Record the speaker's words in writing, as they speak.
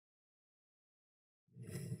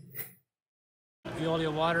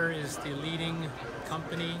Veolia Water is the leading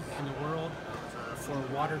company in the world for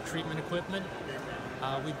water treatment equipment.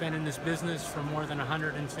 We've been in this business for more than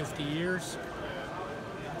 150 years.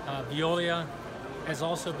 Veolia has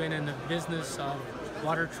also been in the business of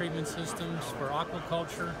water treatment systems for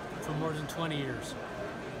aquaculture for more than 20 years.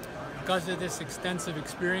 Because of this extensive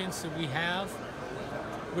experience that we have,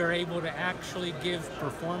 we're able to actually give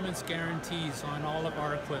performance guarantees on all of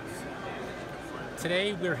our equipment.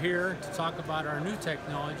 Today we're here to talk about our new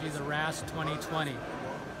technology, the RAS2020.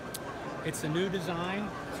 It's a new design.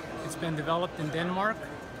 It's been developed in Denmark.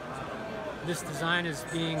 This design is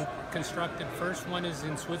being constructed. First one is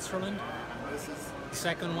in Switzerland. The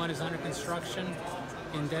second one is under construction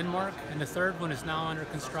in Denmark, and the third one is now under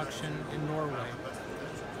construction in Norway.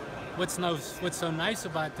 What's so nice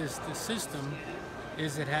about this system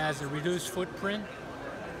is it has a reduced footprint,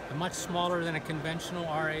 much smaller than a conventional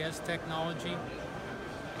RAS technology,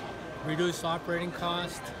 reduced operating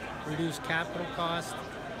cost, reduced capital cost,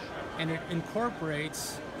 and it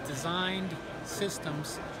incorporates designed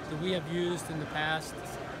systems that we have used in the past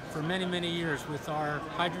for many, many years with our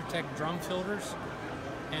Hydrotech drum filters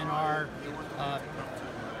and our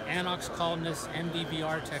Anox columnist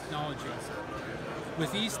MBBR technology.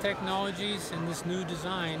 With these technologies and this new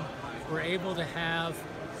design, we're able to have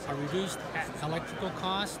a reduced electrical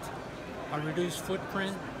cost, a reduced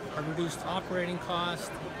footprint, a reduced operating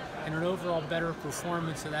cost, and an overall better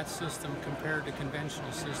performance of that system compared to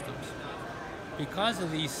conventional systems. Because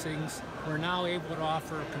of these things, we're now able to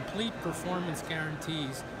offer complete performance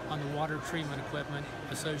guarantees on the water treatment equipment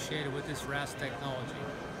associated with this RAS technology.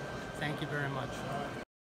 Thank you very much.